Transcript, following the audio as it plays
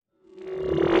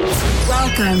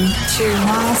Welcome to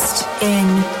Lost in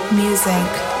Music.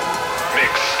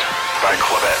 Mixed by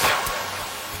Clavet.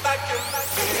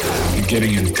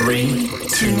 Beginning in 3,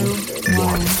 2,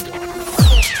 1.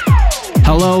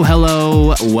 Hello,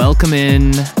 hello. Welcome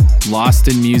in. Lost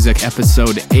in Music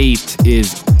episode 8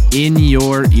 is in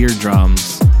your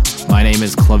eardrums. My name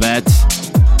is Clavet.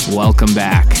 Welcome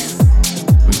back.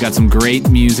 We've got some great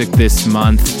music this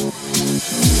month.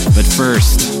 But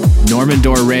first, Norman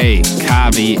Doray,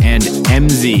 Kavi, and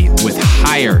MZ with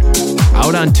Higher,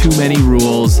 out on Too Many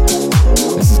Rules.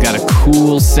 This has got a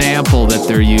cool sample that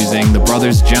they're using, the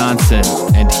Brothers Johnson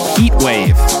and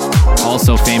Heatwave,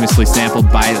 also famously sampled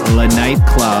by La Night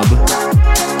Club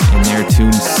in their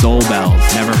tune Soul Bells.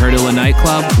 Never heard of La Night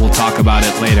Club? We'll talk about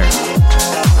it later.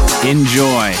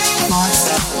 Enjoy.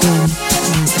 Lost in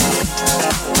Music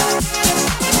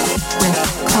with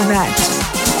Clavet.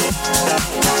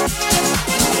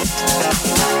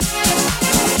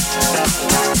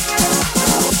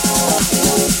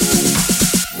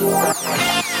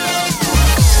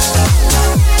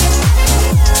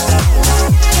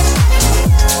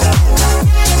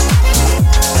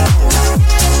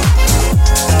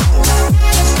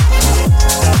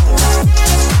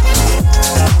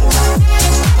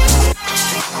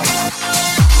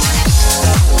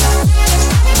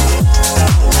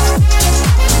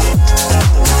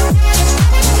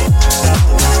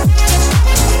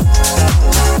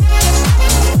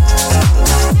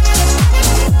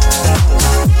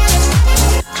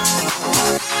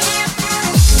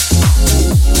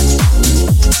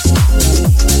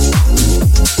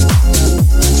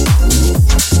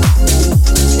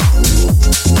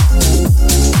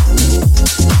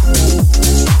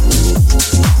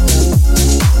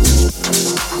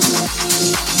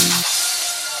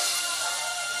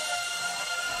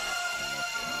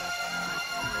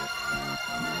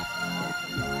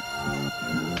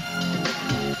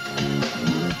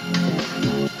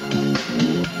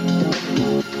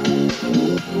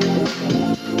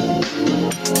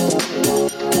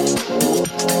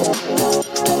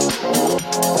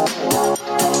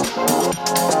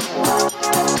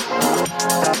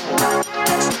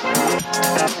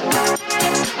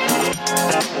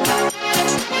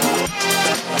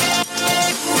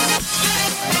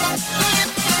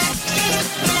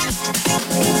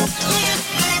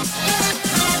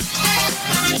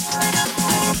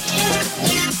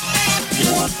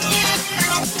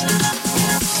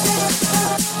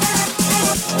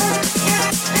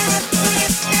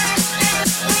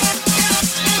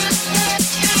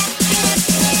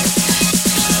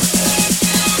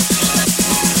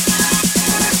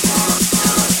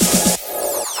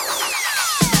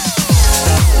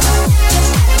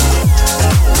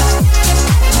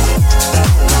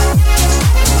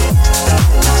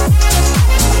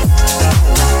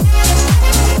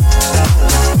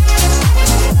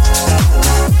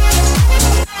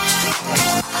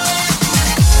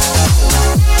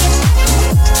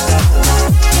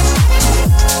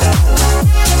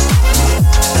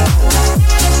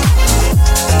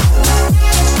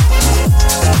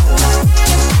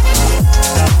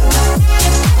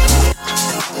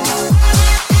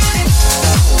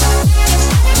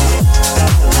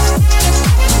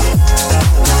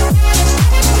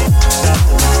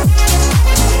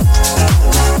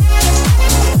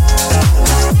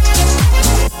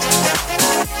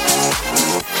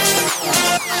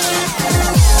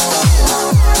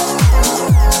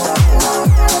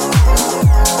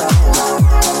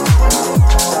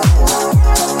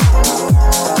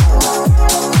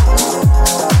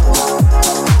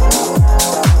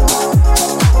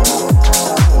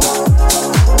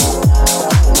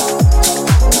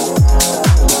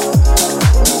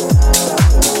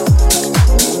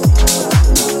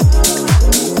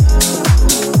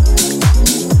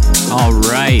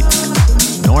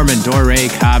 Doray,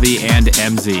 Kavi, and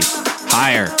MZ.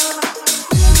 Higher.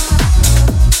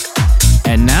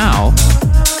 And now,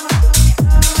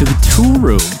 to the Tool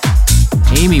Room,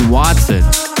 Amy Watson.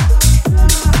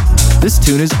 This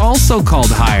tune is also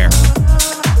called Higher.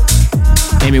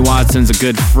 Amy Watson's a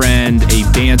good friend, a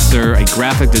dancer, a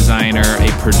graphic designer, a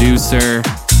producer,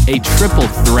 a triple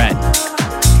threat.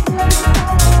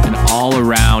 An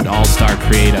all-around, all-star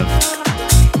creative.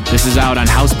 This is out on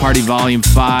House Party Volume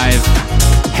 5.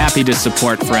 Happy to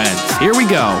support friends. Here we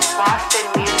go. Lost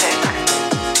in Music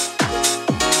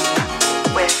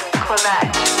with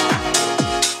Clavet.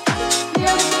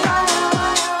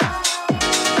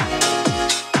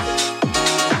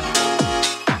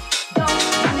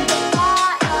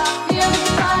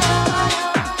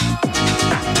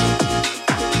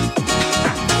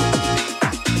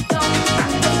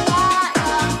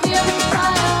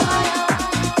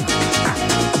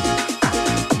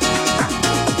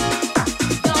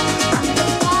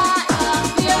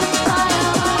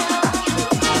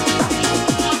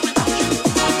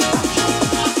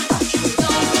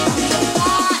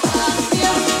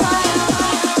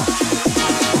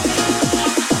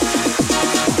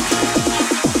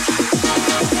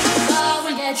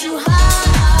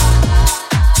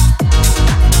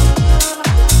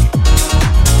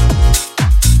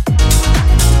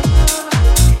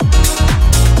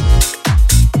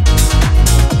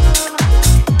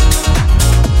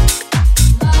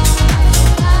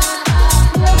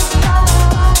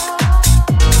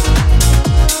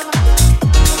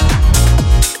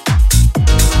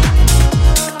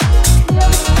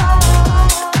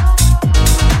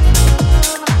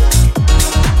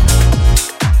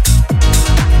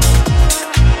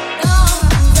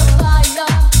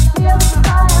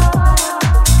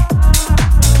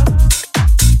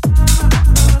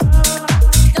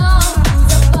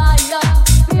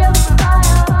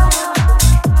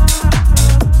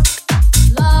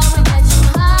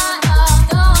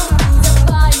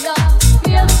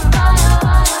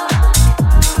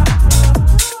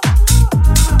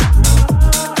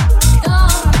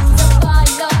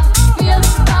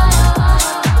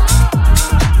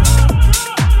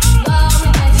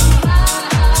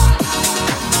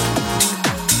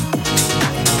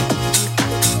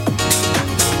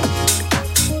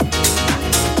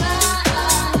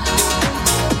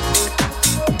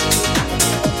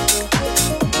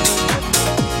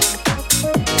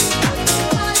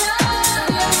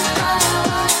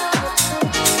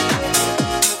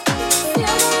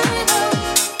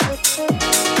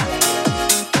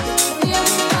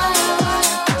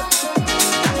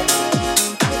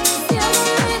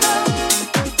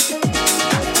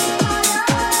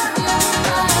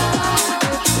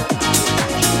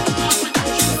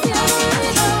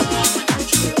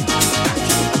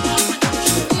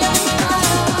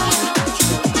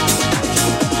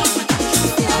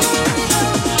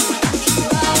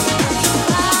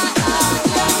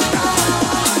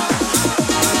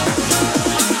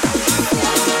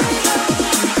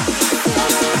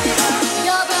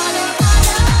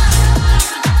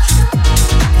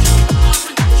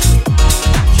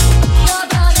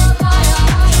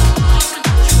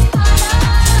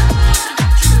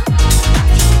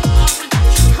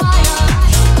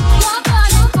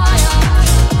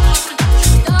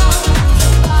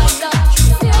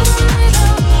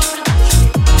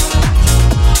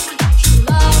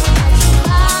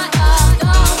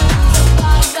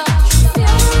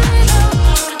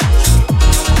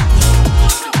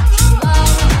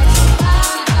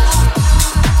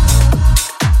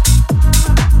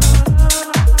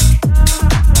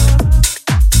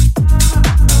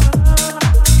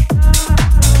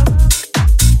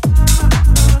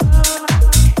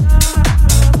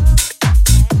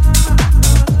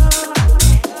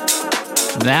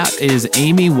 That is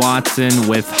Amy Watson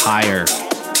with Higher,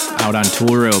 out on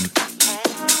Toolroom.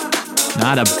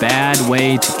 Not a bad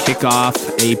way to kick off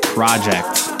a project.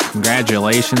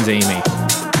 Congratulations, Amy.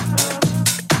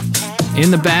 In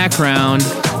the background,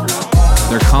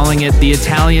 they're calling it The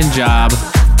Italian Job.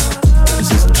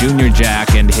 This is Junior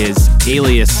Jack and his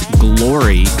alias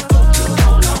Glory,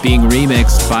 being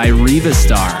remixed by Riva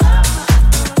Star.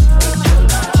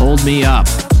 Hold Me Up.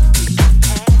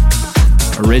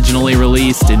 Originally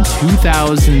released in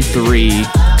 2003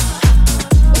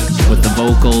 with the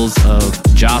vocals of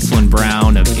Jocelyn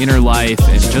Brown of Inner Life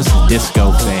and just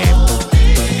disco fame.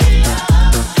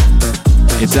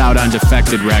 It's out on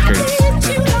Defected Records.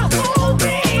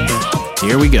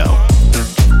 Here we go.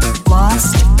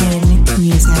 Lost in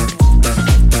Music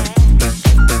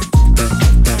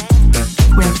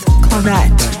with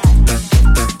Claudette.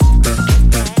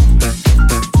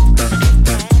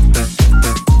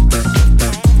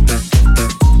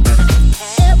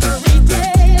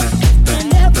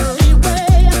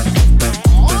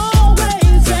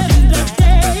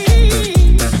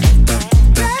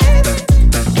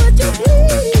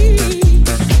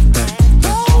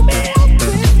 Hold me up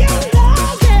with your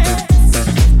love, yes.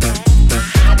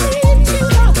 I need you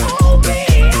to hold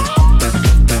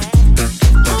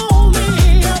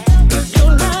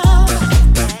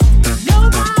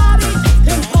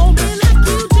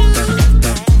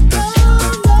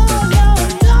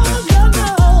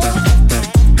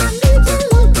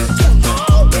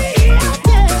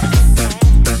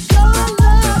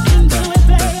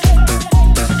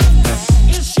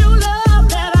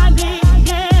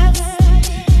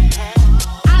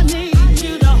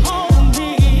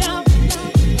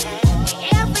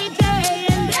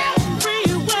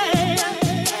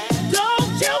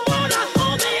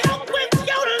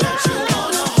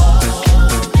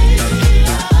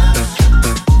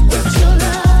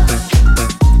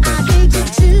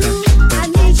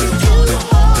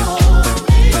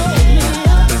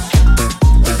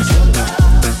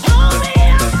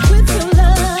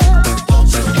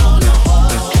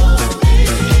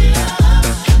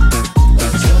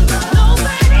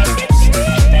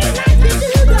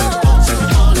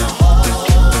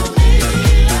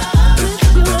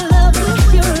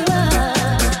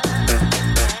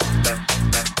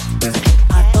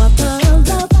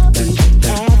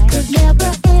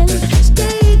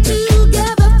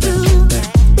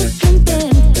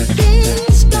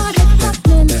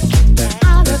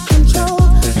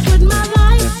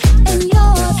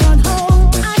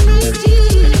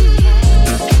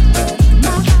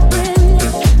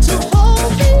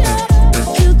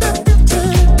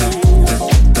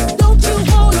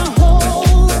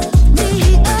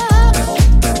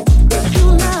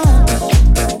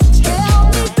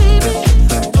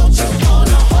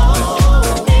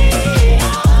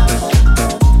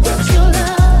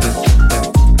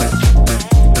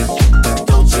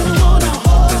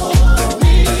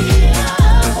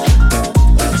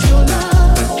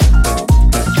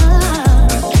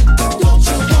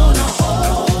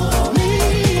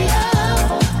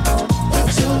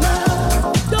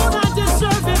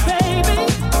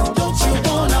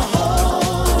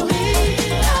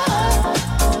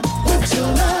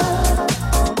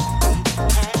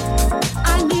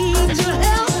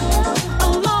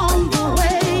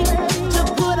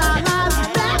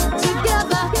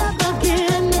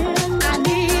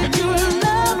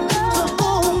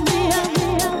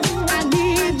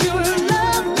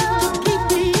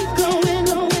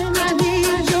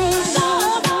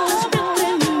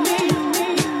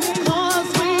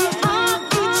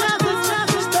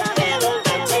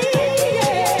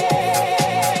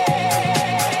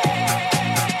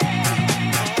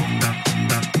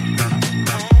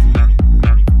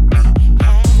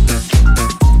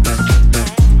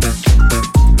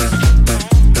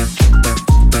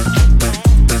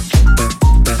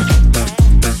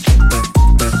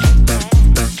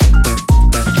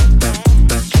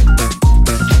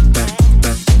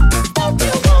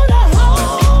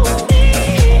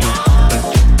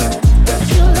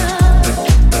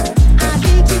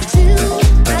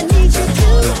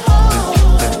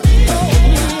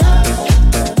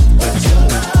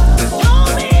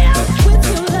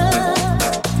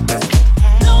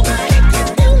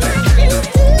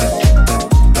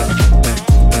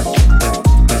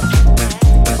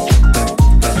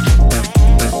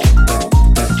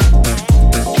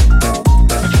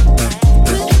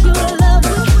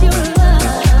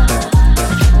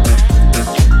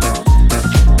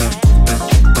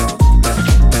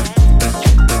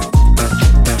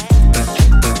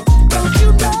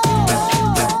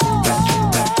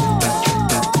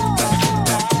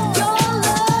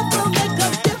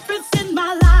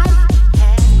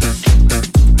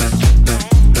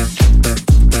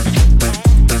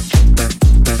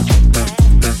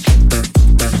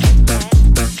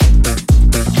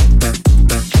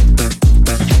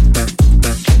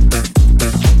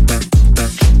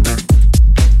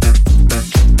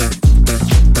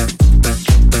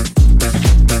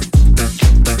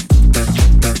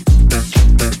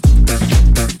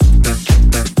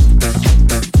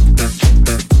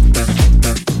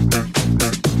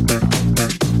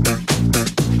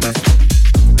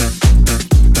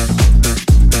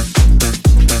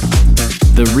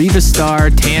all-star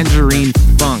Tangerine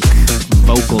Funk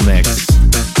vocal mix.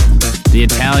 The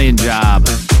Italian Job.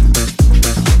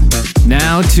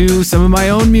 Now to some of my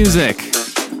own music.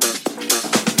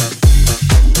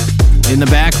 In the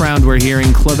background, we're hearing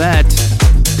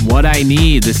Clavette, What I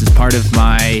Need. This is part of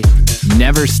my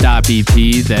Never Stop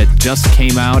EP that just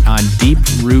came out on Deep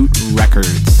Root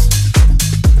Records.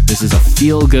 This is a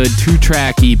feel-good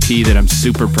 2-track EP that I'm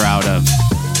super proud of.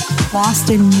 Lost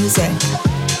in Music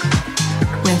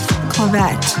with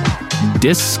Clavette.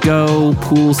 Disco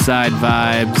poolside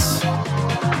vibes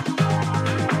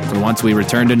for once we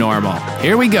return to normal.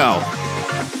 Here we go.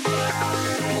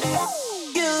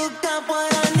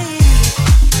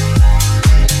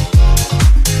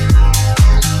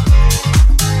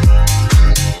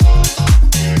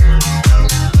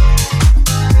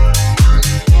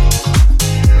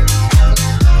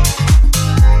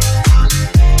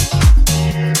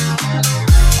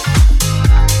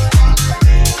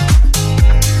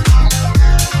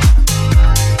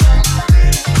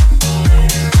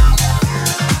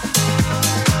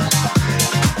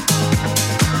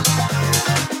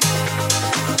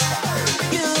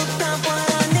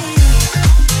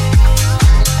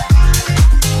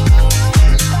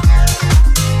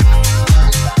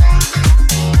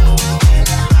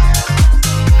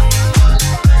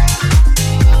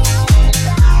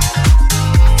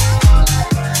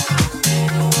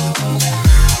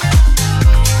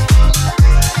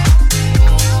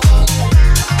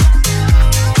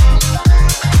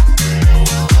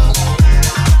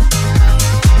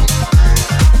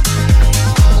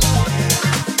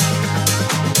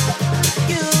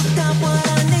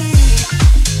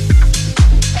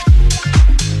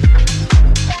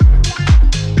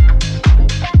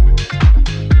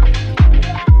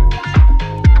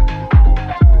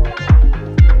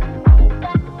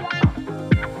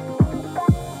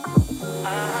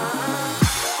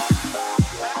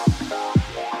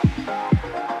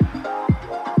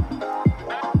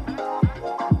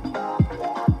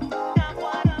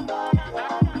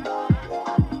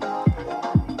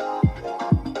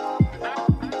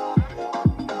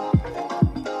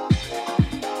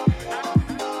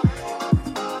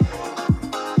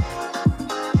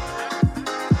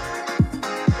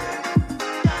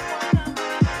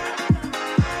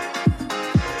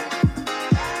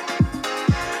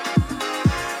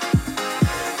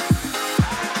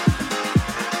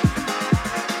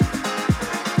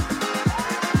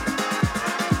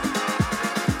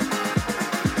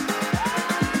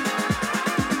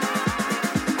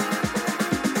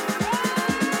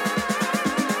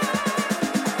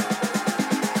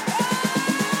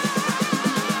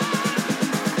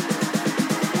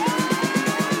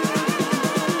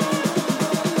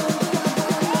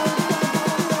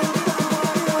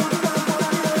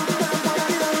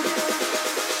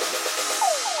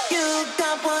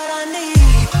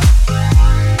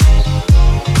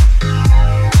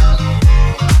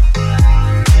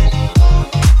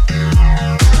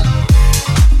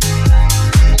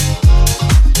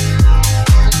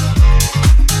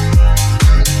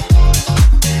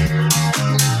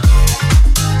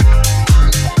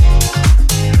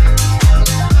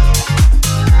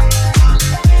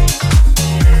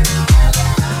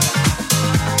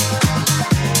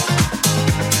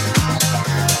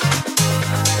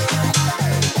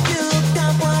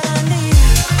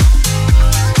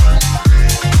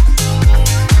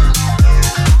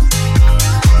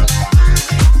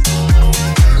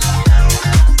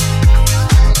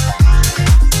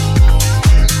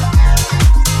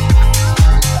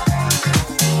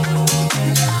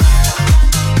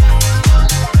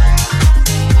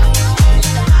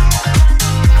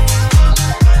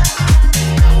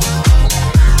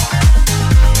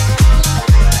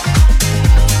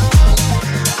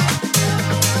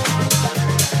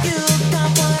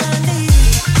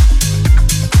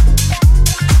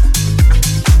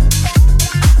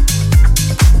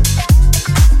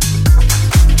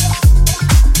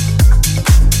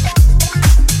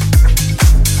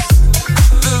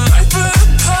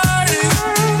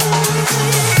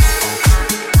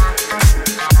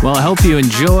 Well, I hope you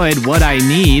enjoyed What I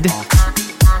Need.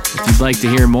 If you'd like to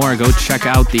hear more, go check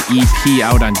out the EP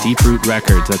out on Deep Root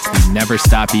Records. That's the Never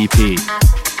Stop EP.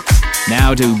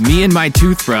 Now to Me and My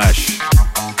Toothbrush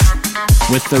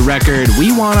with the record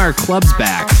We Want Our Clubs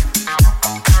Back.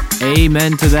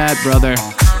 Amen to that, brother.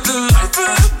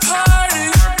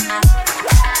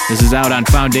 This is out on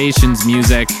Foundations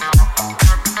Music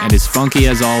and is funky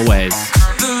as always.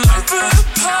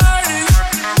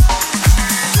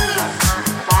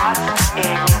 Lost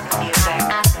in Music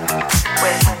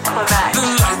with Clavette.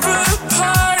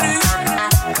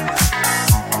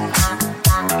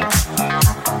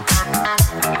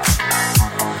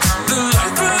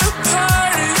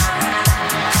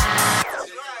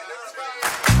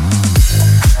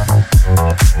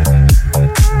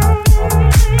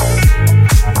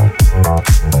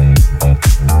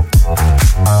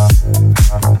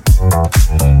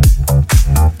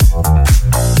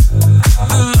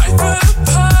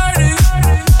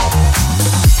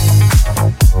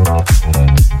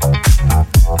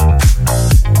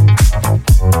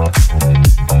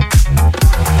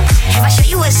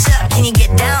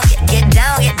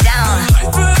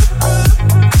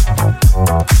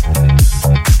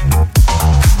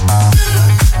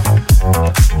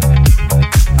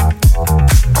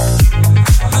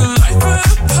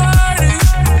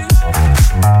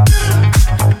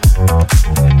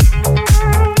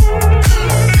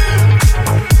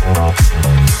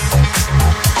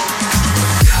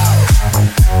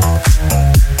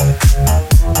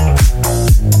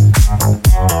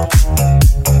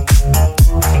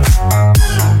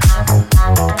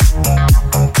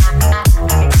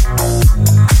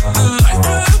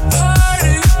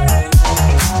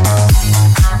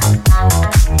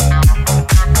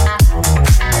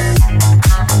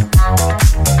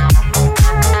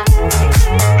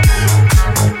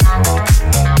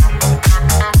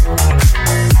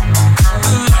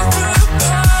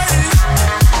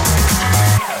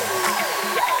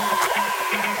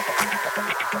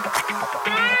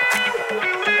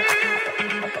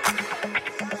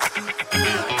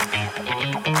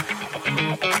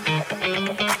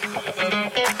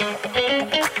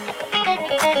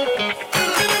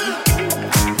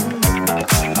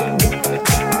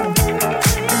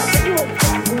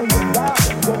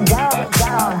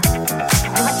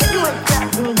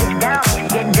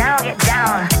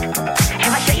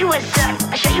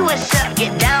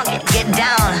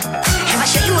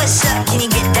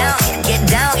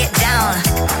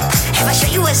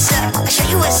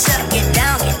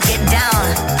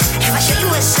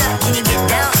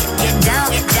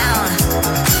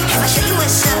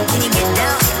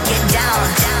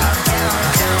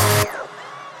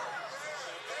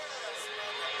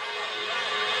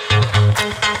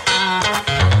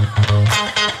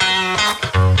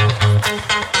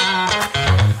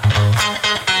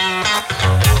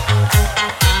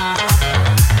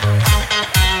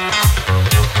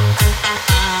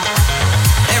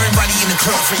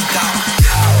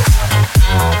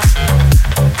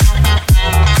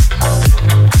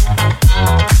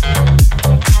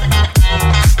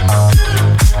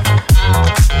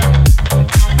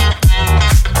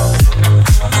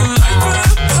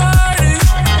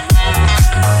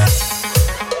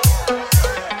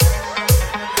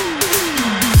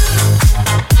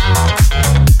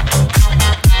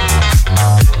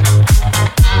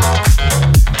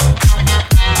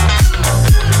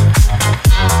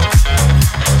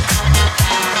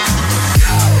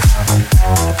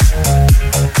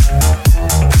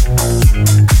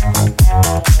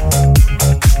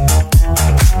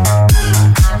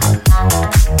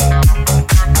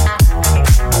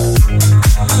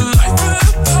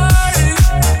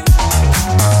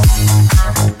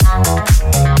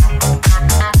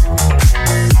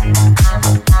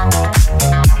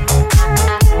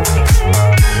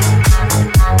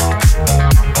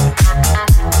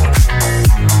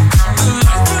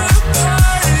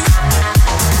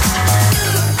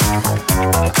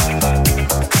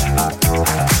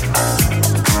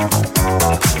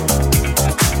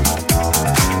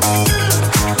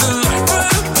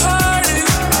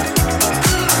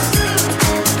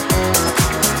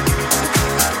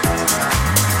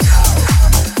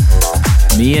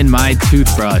 Me and My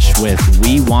Toothbrush with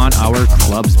We Want Our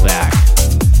Clubs Back.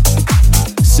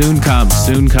 Soon come,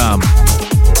 soon come.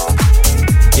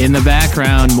 In the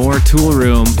background, more Tool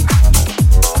Room.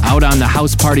 Out on the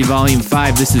House Party Volume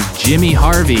 5, this is Jimmy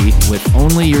Harvey with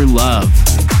Only Your Love.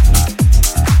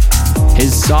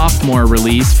 His sophomore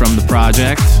release from the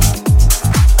project.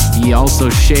 He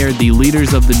also shared the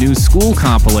Leaders of the New School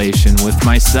compilation with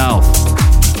myself.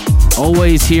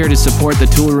 Always here to support the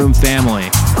Tool Room family.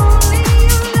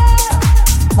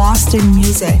 Lost in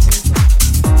Music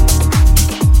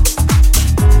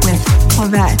with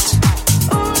Clavette.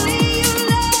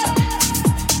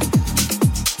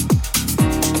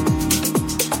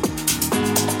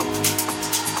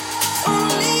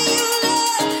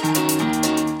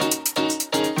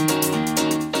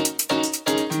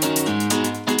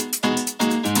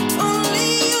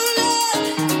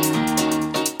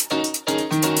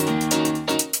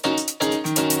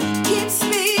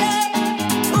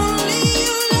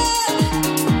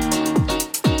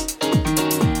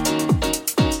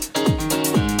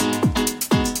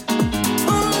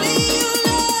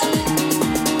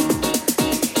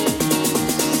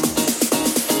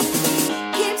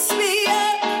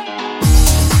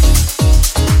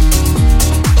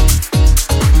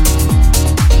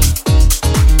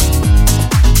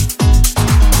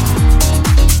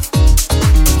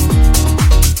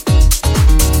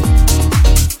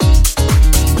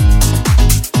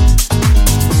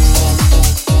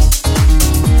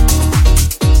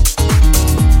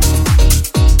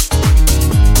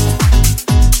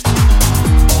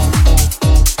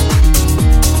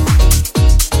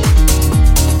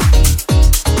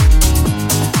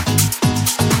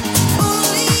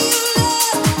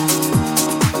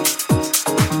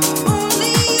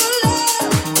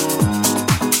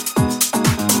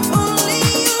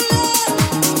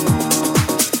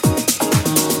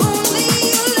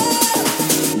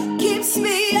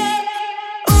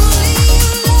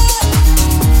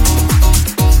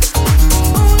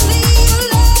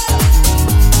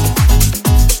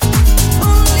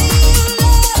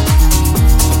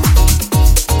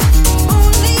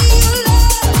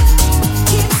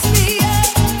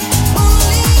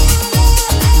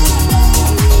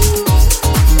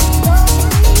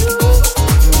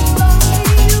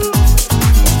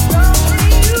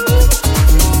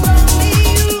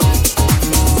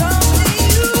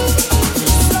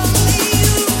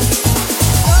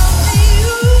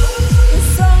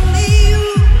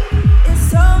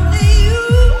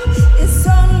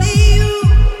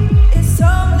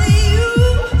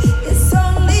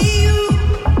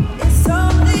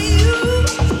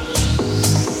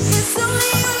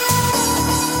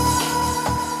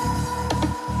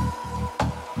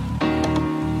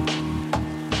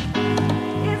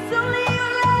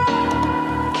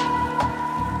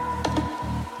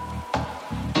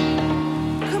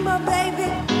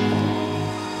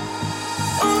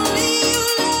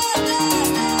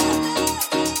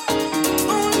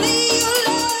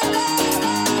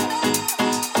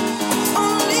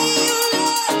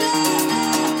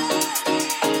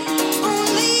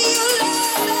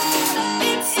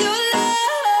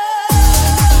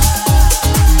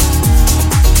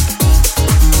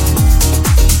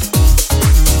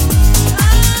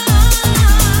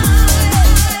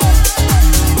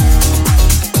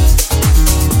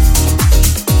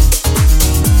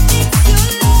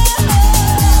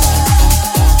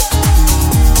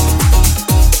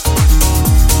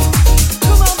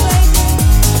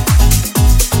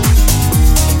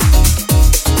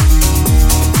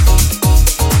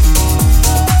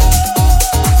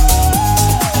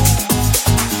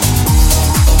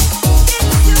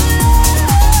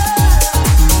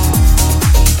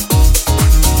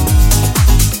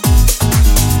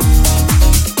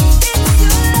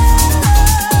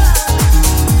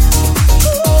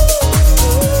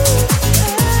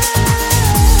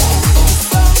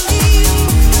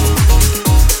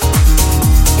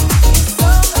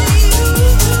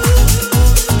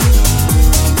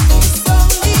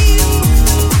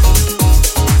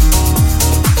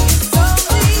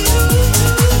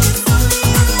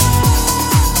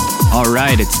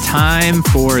 right, it's time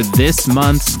for this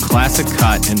month's Classic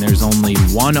Cut, and there's only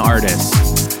one artist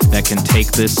that can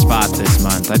take this spot this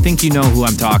month. I think you know who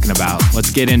I'm talking about. Let's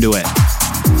get into it.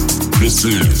 This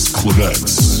is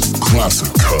Clavette's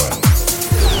Classic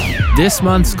Cut. This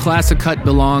month's Classic Cut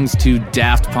belongs to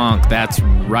Daft Punk. That's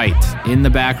right. In the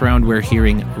background, we're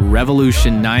hearing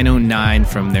Revolution 909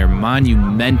 from their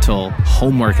monumental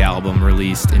Homework album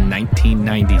released in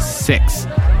 1996.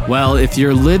 Well, if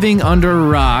you're living under a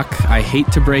rock, I hate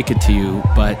to break it to you,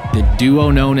 but the duo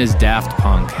known as Daft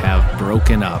Punk have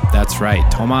broken up. That's right.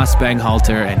 Thomas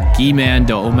Banghalter and Guy-Man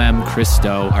de Omem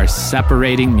Christo are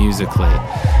separating musically.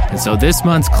 And so this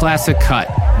month's Classic Cut,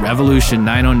 Revolution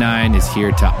 909, is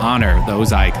here to honor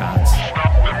those icons.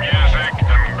 Stop the music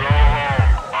and go home.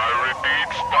 I repeat,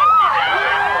 stop the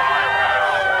music.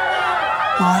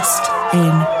 Lost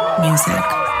in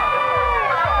Music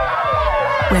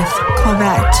with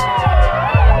Clavette.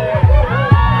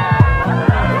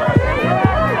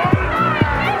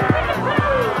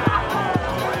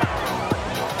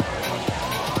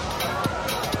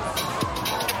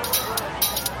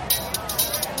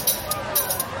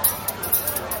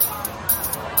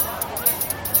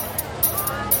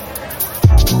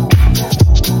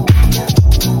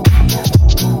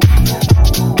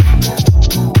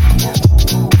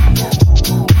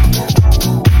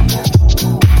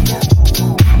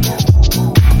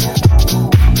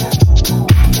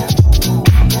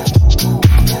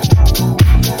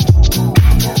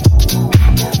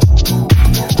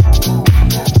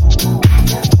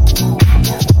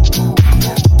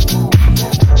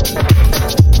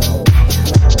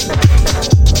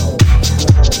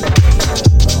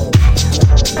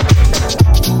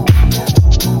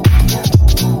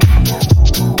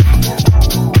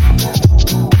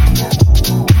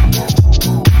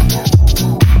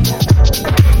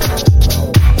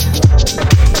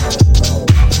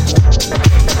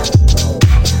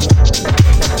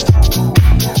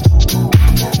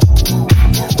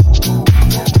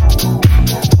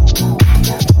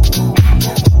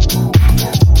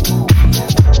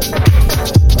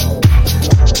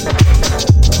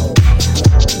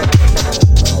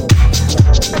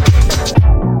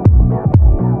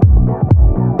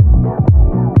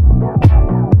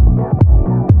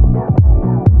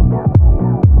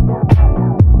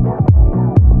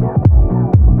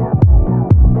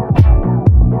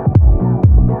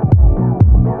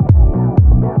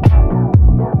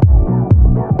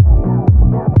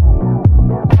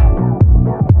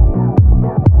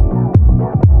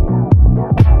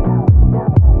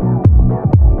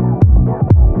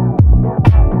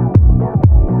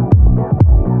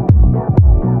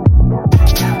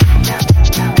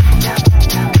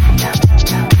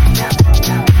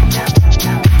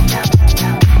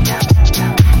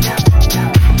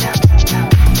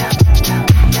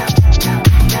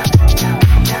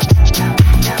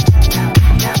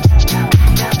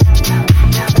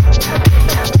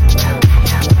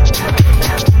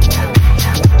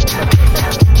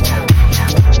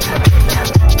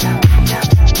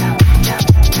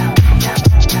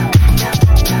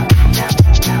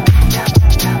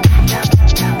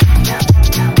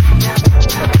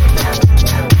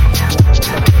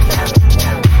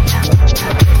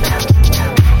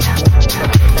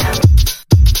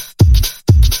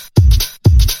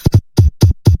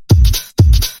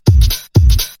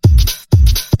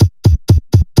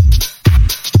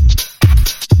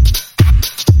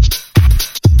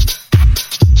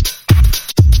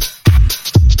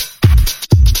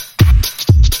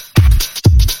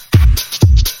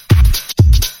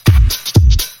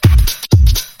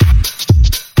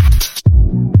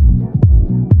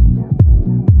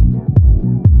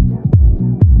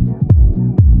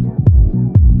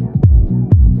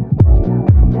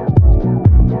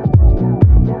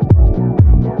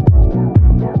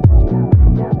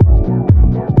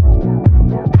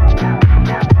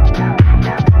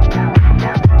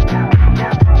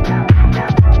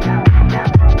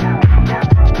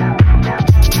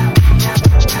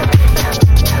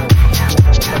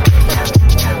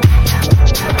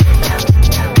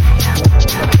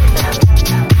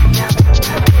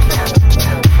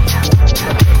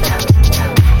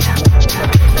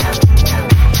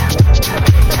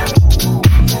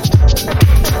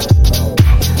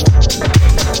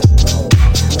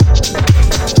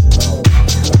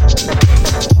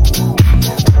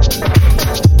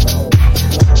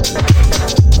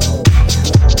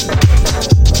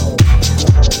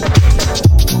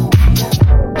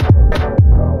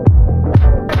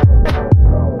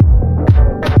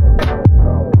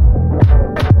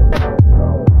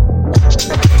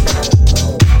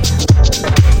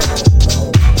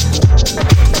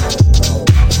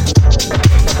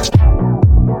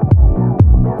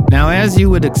 as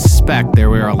you would expect, there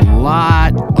were a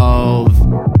lot of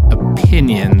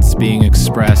opinions thoughts being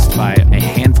expressed by a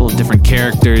handful of different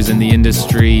characters in the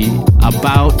industry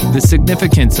about the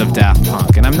significance of Daft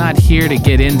Punk. And I'm not here to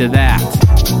get into that,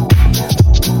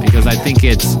 because I think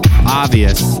it's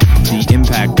obvious the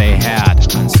impact they had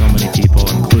on so many people,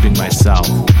 including myself.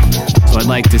 So I'd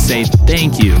like to say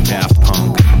thank you, Daft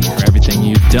Punk, for everything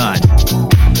you've done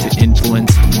to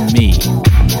influence me.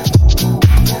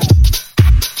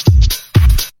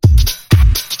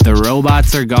 The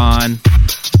robots are gone,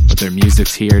 but their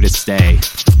music's here to stay.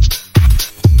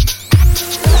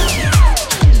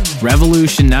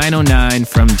 Revolution 909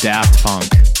 from Daft Punk.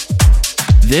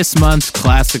 This month's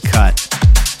classic cut.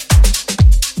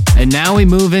 And now we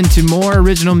move into more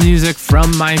original music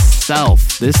from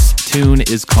myself. This tune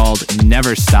is called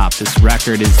Never Stop. This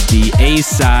record is the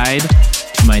A-side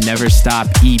to my Never Stop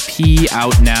EP,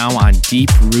 out now on Deep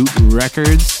Root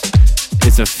Records.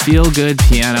 It's a feel-good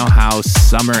piano house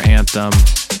summer anthem,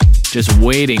 just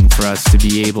waiting for us to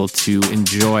be able to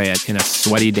enjoy it in a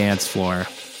sweaty dance floor.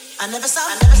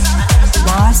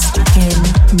 Lost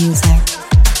in Music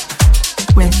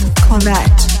with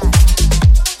Clavette.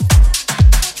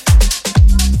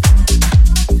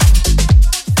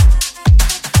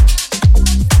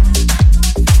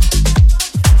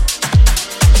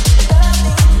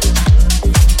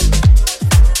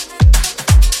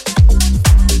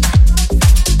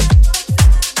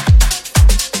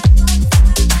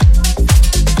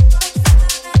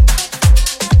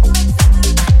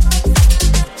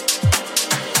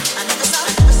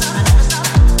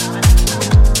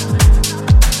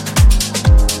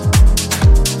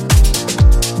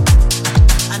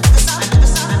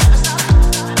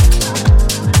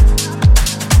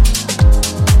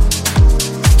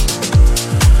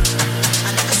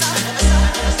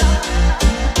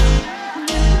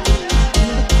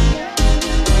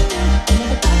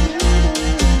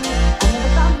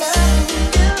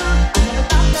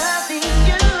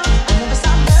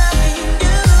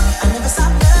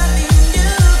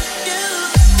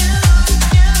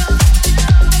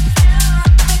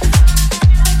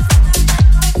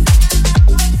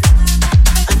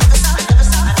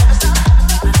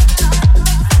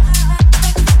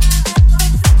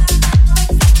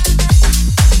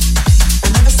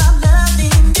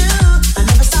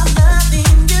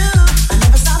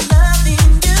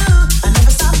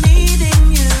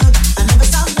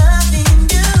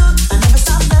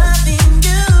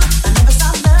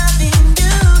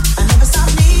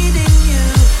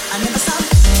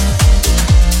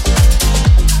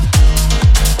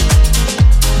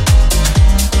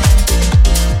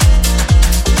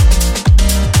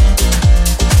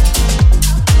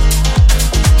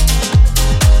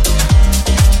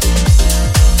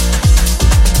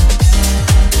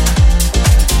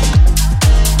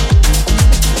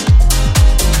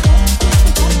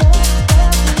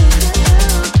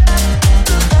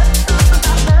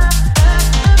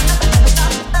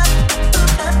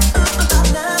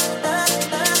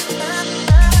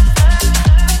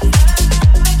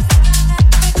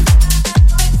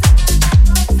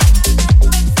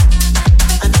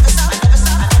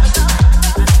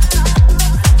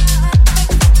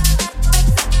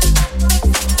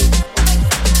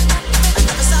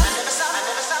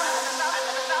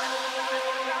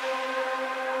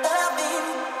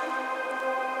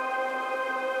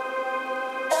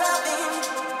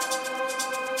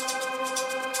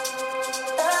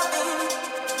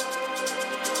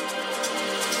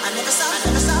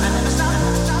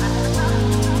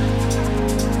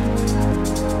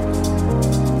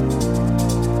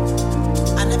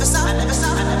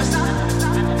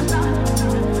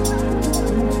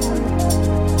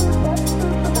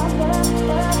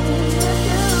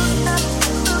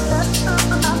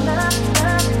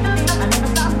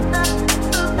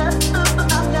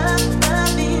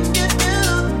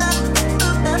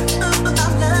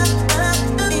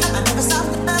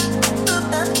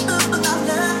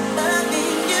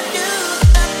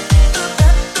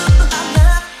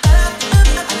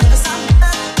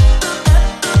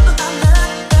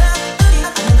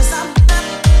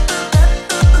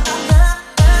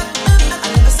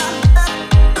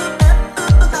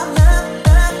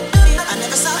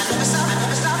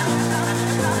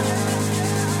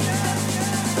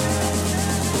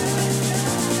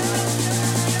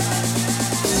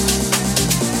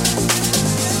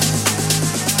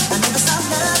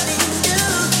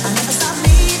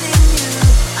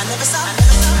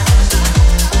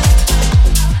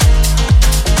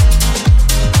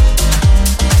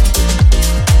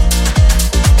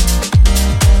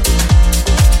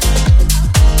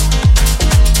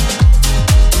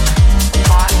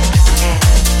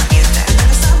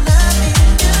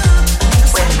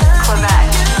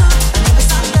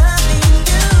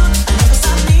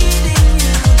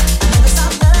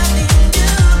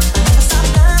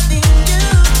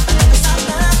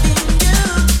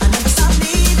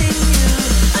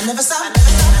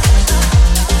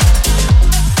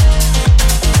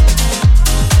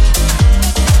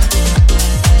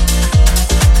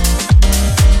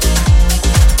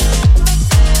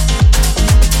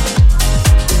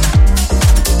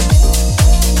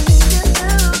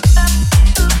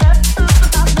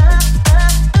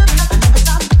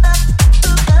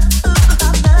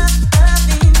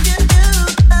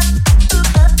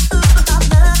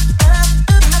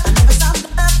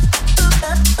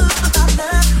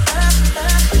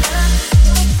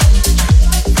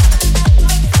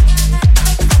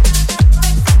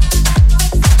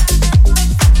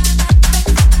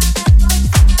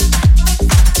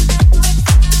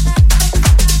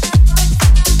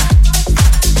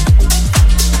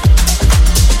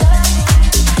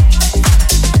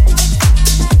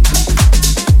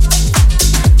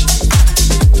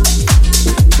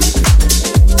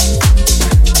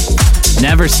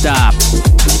 Never Stop.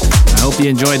 I hope you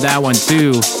enjoyed that one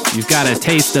too. You've got a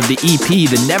taste of the EP,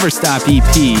 the Never Stop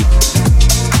EP,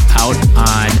 out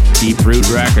on Deep Root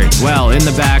Records. Well, in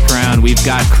the background, we've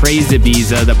got Crazy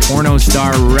Ibiza, the Porno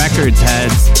Star Records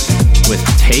heads, with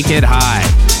Take It High.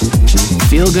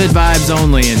 Feel good vibes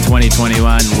only in 2021.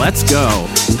 Let's go.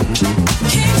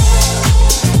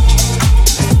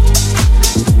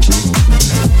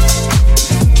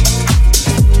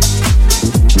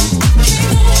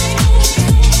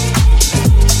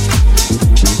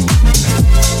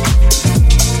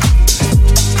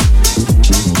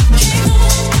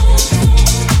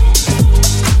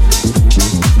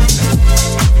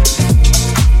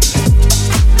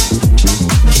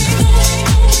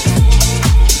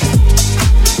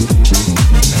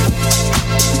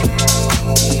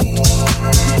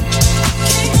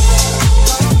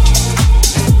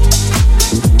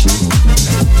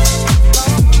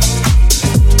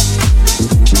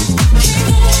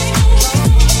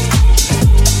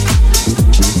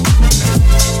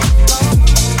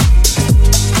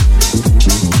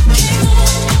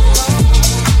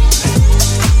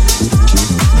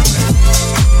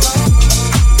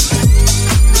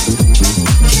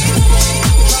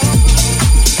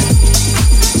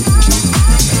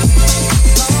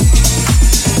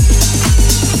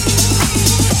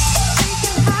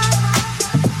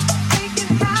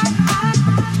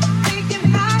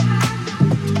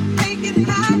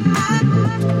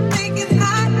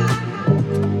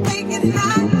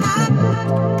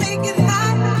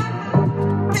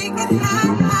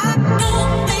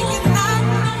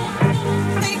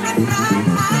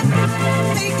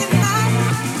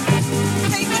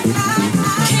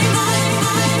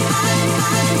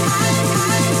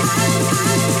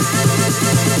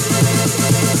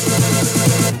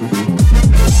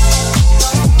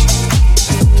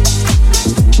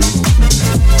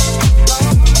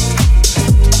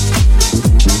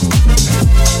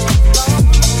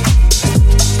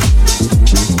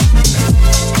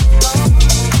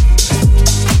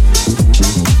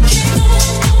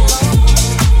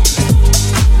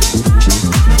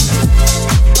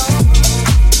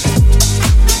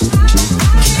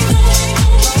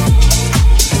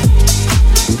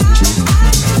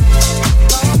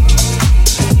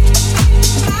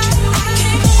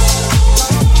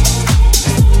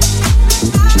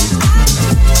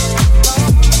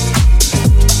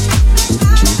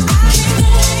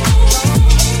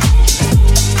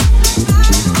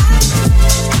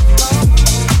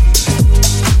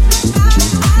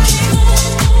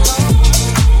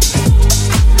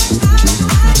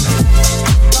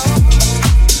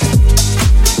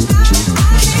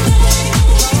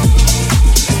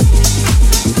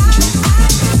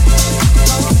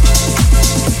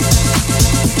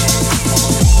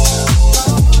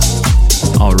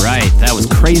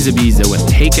 Crazy Ibiza with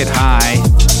Take It High.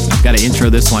 I've got to intro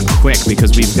this one quick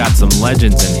because we've got some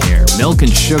legends in here. Milk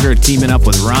and Sugar teaming up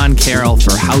with Ron Carroll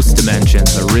for House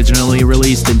Dimensions. Originally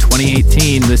released in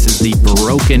 2018, this is the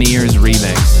Broken Ears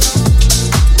remix.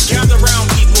 Gather round,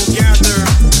 people, gather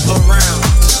around.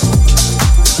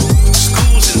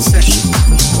 School's in session.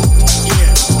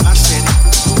 Yeah, I said it.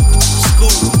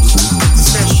 School's in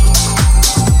session.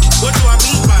 What do I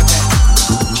mean by that?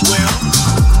 Well,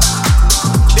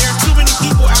 there are too many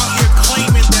people out here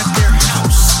claiming that they're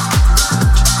house.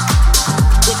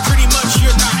 But pretty much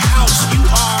you're not house. You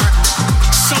are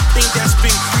something that's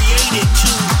been created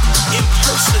to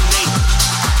impersonate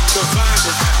the vibe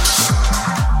of house.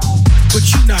 But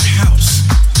you're not house.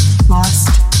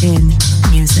 Lost in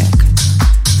Music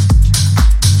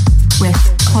with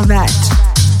Clavette.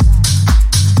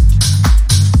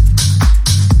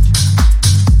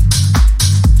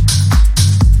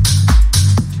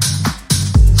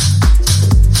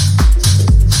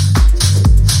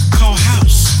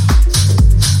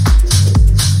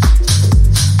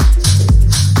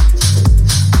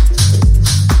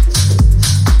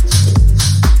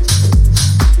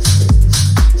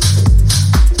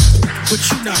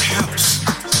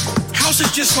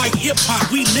 Just like hip-hop,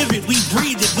 we live it, we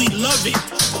breathe it, we love it.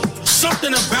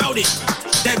 Something about it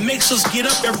that makes us get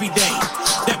up every day,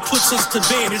 that puts us to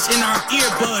bed. It's in our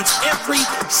earbuds every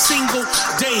single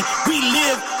day. We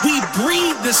live, we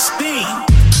breathe this thing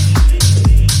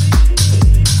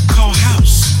called house.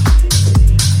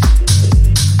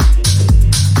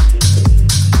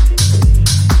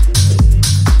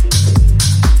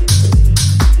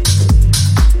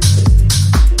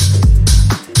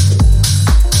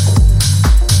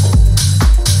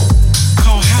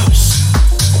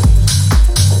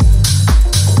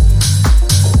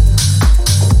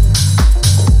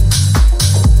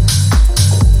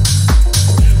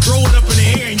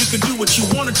 What you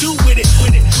wanna do with it when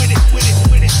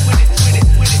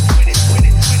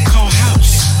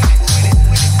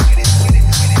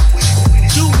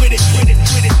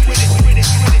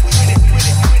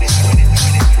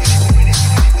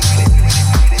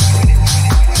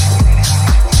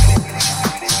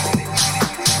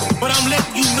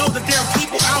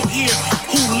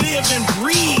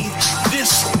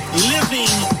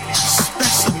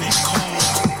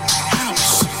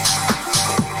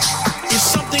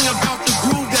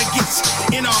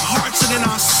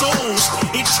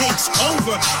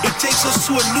forever. It takes us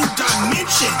to a new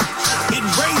dimension. It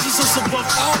raises us above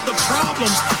all the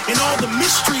problems and all the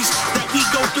mysteries that we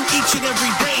go through each and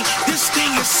every day. This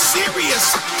thing is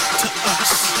serious to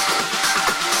us.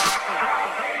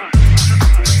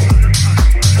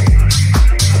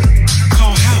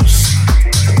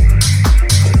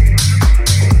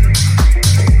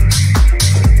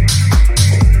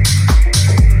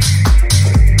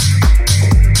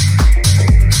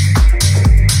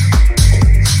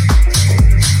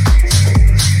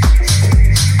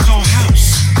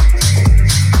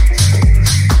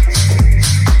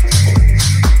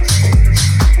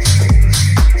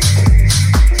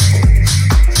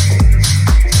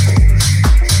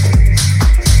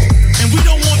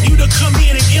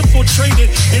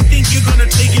 And think you're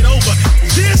gonna take it over.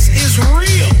 This is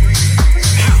real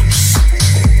house.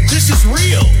 This is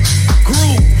real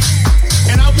groove.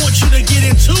 And I want you to get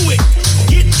into it.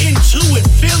 Get into it.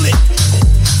 Feel it.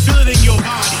 Feel it in your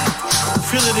body.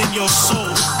 Feel it in your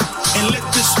soul. And let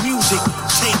this music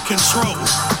take control.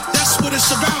 That's what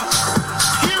it's about.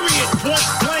 Period. Point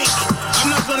blank. I'm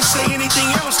not gonna say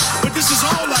anything else, but this is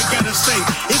all I gotta say.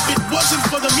 If it wasn't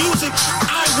for the music,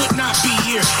 I would not be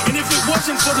here. And if it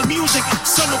wasn't for the music,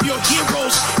 some of your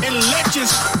heroes and legends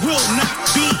will not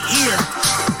be here.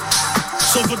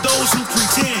 So for those who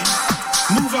pretend,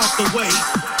 move out the way,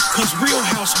 cause real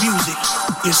house music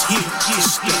is here to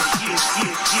stay.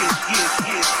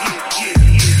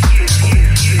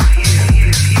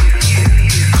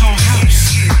 Call house.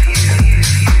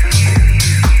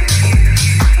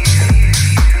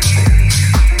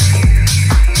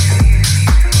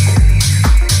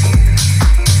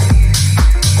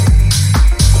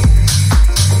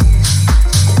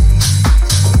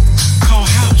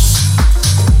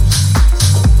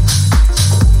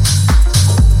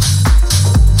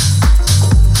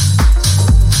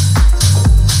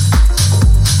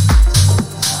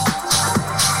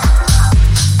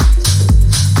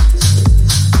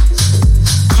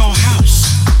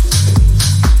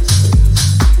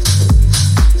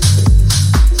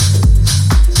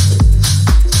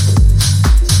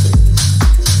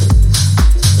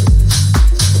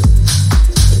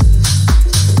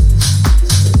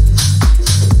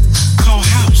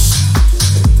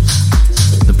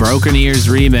 Broken Ears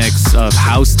remix of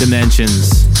House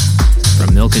Dimensions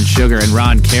from Milk and Sugar and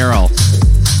Ron Carroll.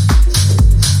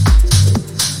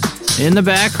 In the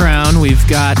background, we've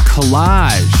got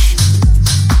Collage.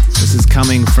 This is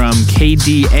coming from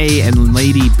KDA and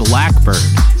Lady Blackbird.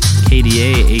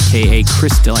 KDA, aka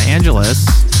Chris DeLangelis,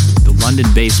 the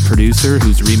London-based producer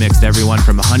who's remixed everyone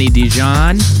from Honey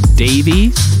Dijon,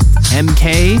 Davey,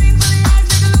 MK,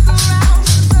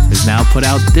 has now put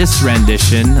out this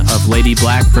rendition of Lady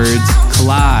Blackbird's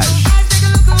Collage.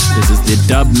 This is the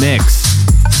dub mix.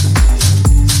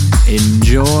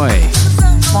 Enjoy.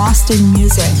 Lost in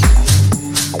Music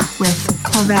with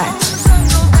Clavette.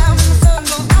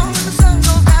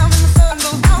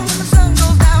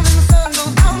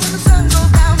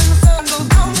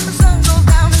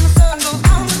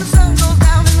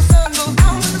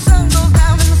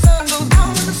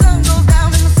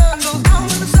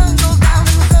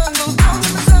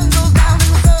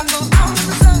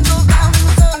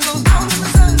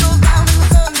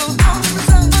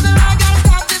 Whether I gotta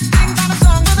stop this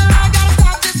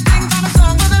thing, got a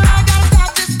song. Whether I gotta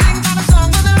stop this thing, got a song.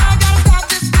 Whether I gotta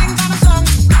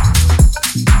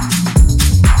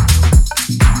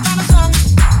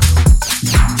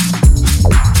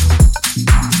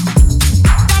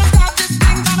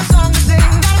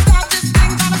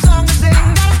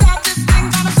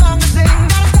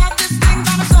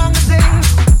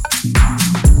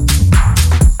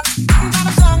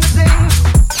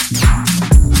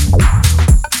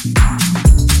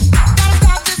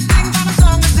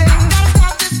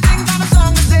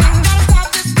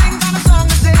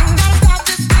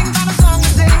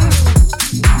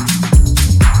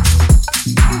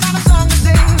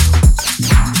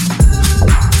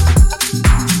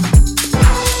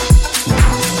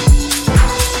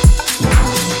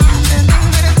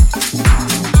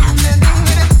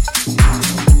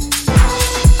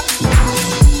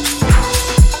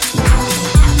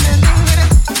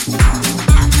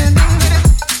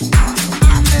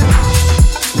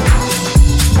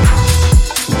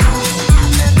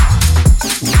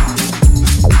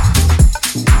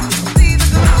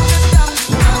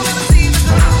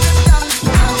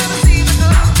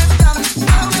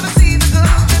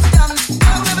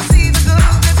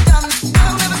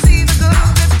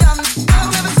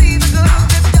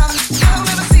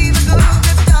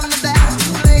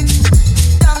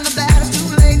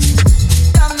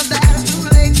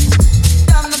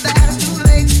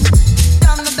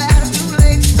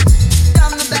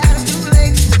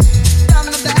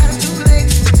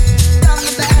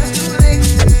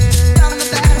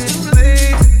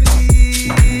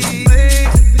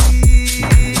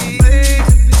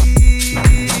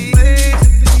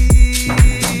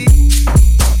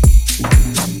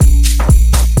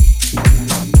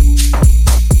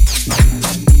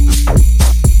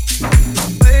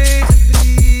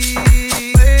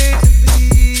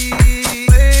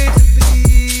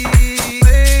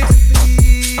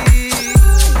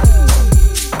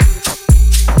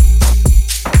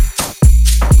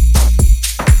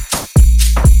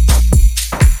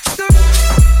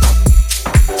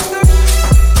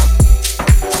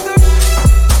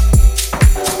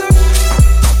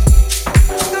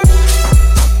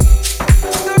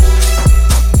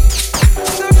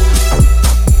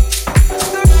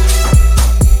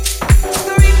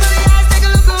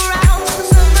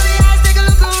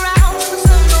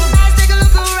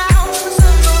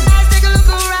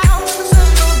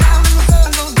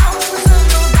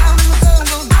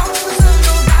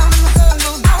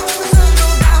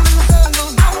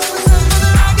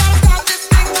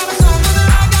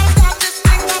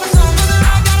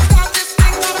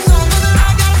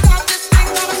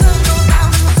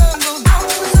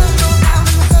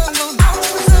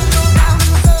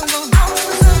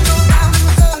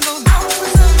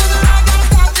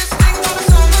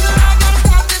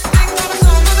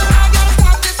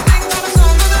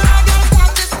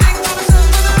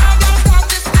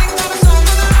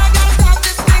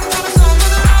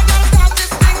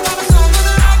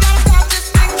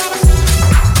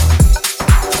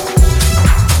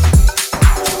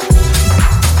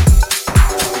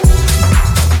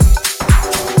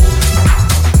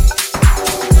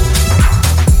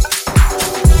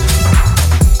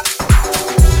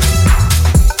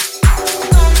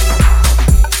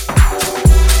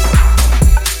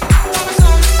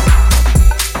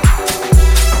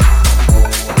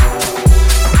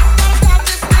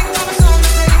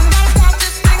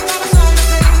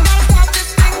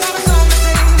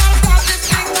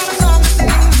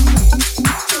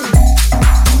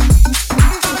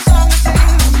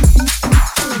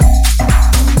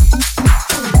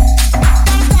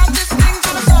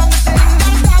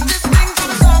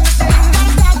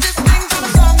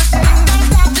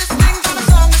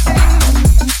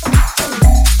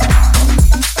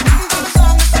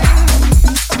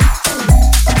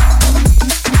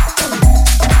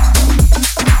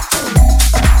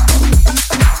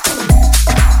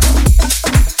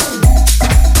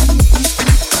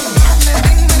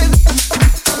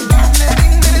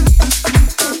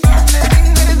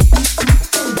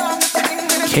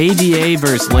KDA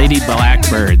vs. Lady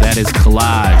Blackbird. That is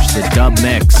Collage, the dub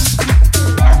mix.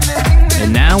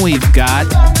 And now we've got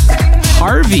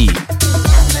Harvey,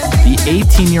 the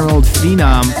 18-year-old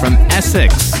phenom from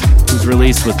Essex, who's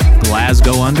released with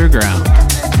Glasgow Underground,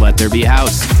 Let There Be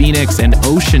House, Phoenix, and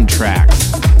Ocean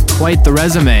Tracks. Quite the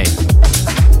resume.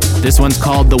 This one's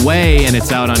called The Way, and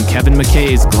it's out on Kevin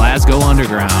McKay's Glasgow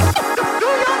Underground.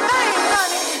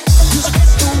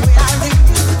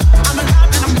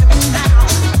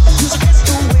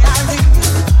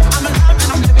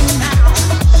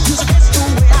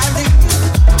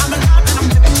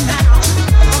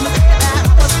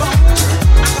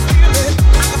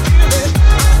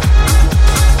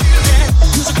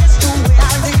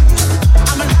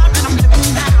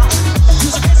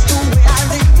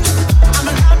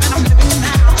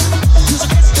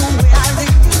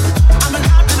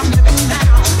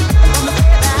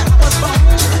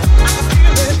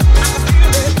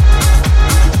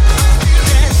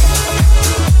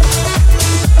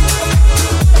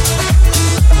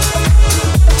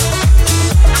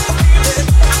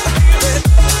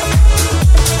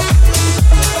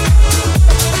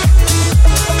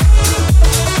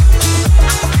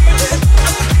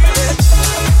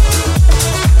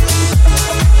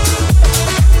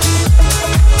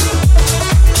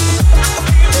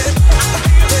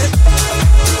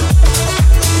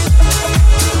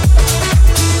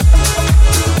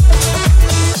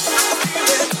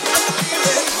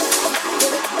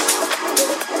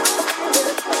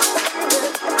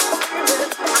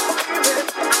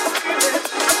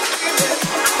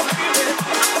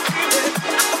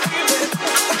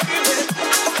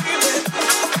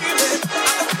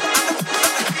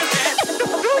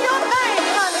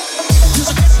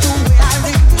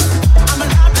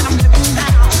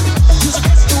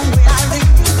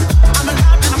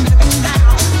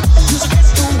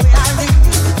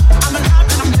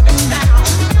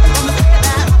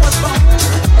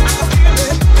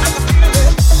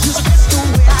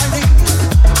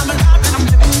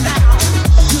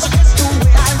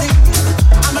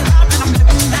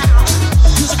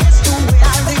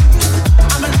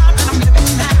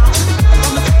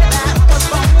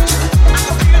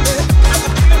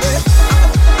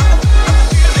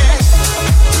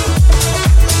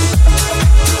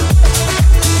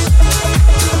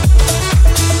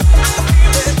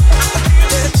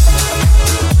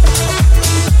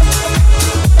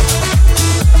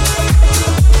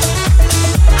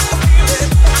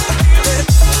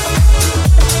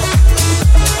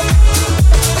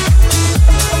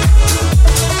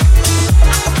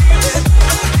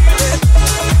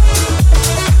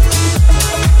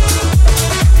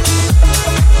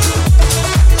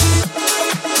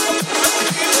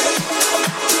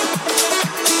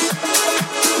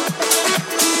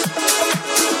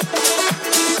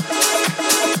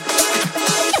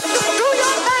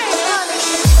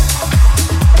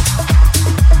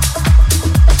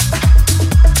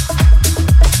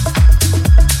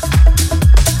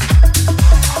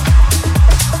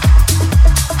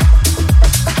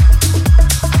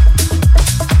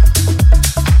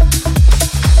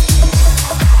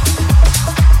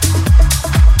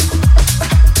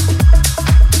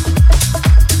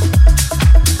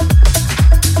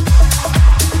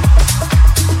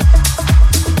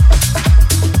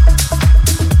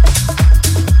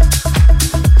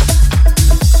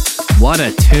 What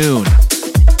a tune.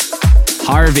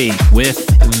 Harvey with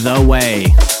The Way,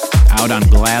 out on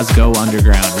Glasgow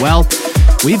Underground. Well,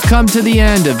 we've come to the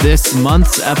end of this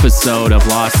month's episode of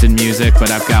Lost in Music,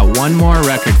 but I've got one more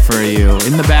record for you.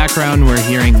 In the background, we're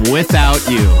hearing Without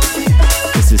You.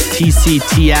 This is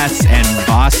TCTS and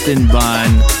Boston Bun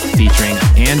featuring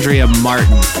Andrea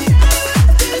Martin.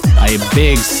 A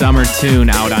big summer tune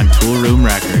out on Tool Room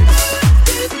Records.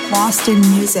 Lost in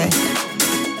Music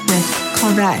with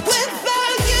Corvette.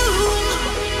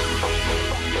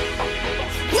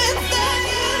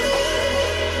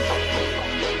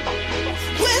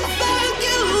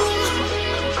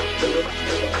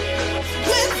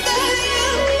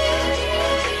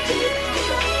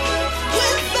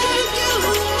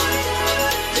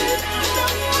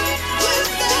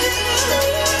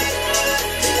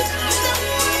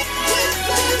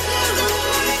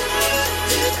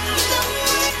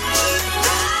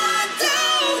 I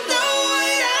don't know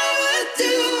what I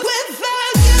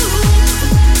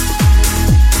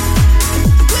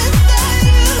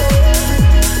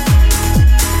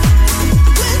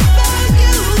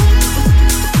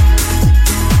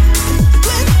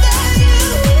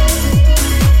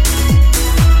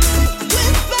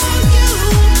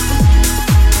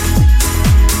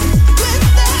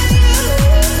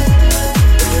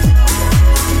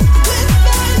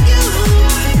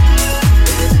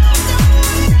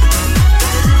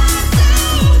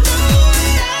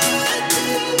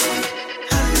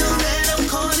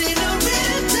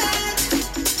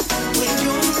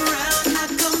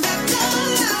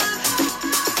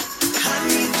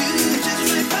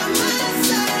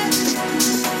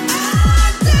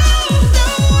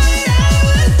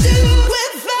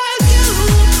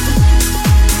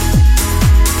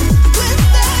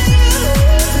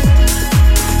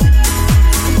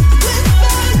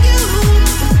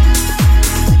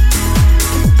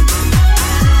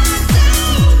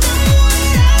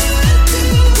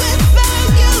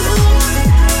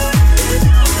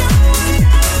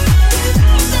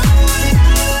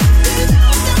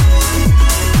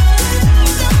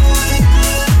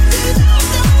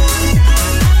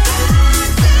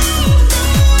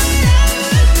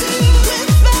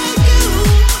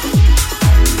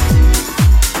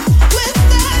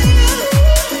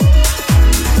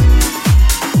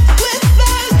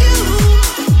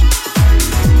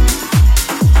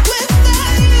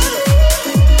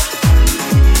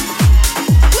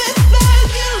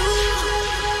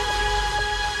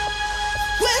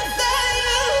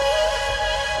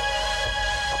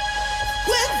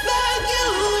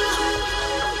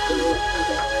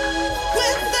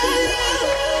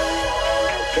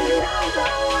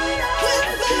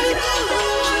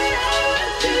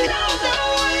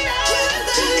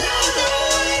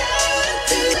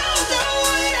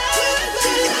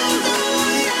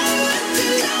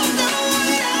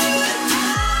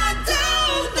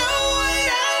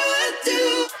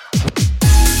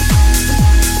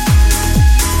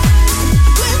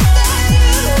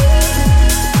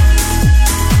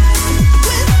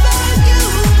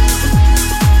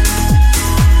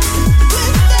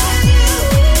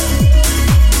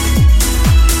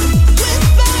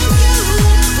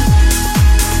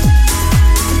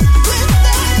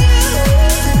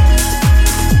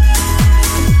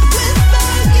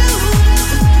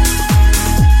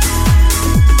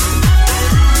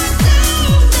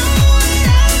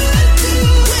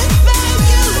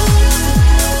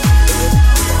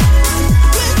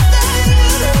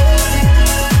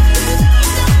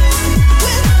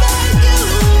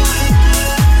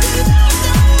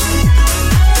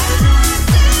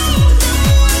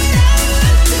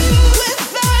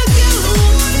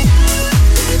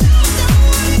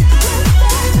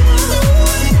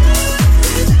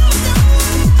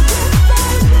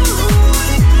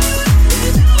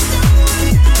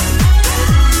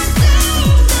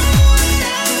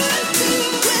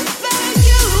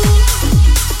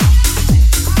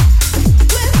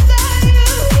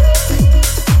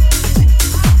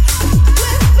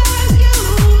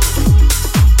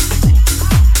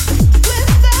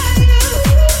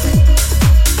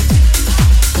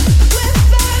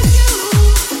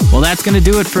that's going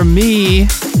to do it for me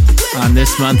on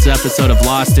this month's episode of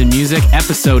Lost in Music.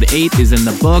 Episode 8 is in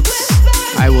the books.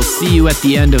 I will see you at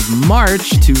the end of March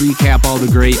to recap all the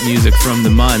great music from the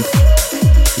month.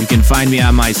 You can find me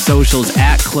on my socials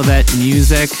at Clavette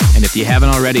Music. And if you haven't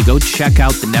already, go check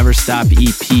out the Never Stop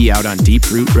EP out on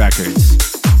Deep Root Records.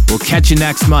 We'll catch you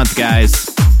next month, guys.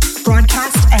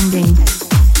 Broadcast ending.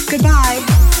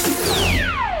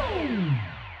 Goodbye.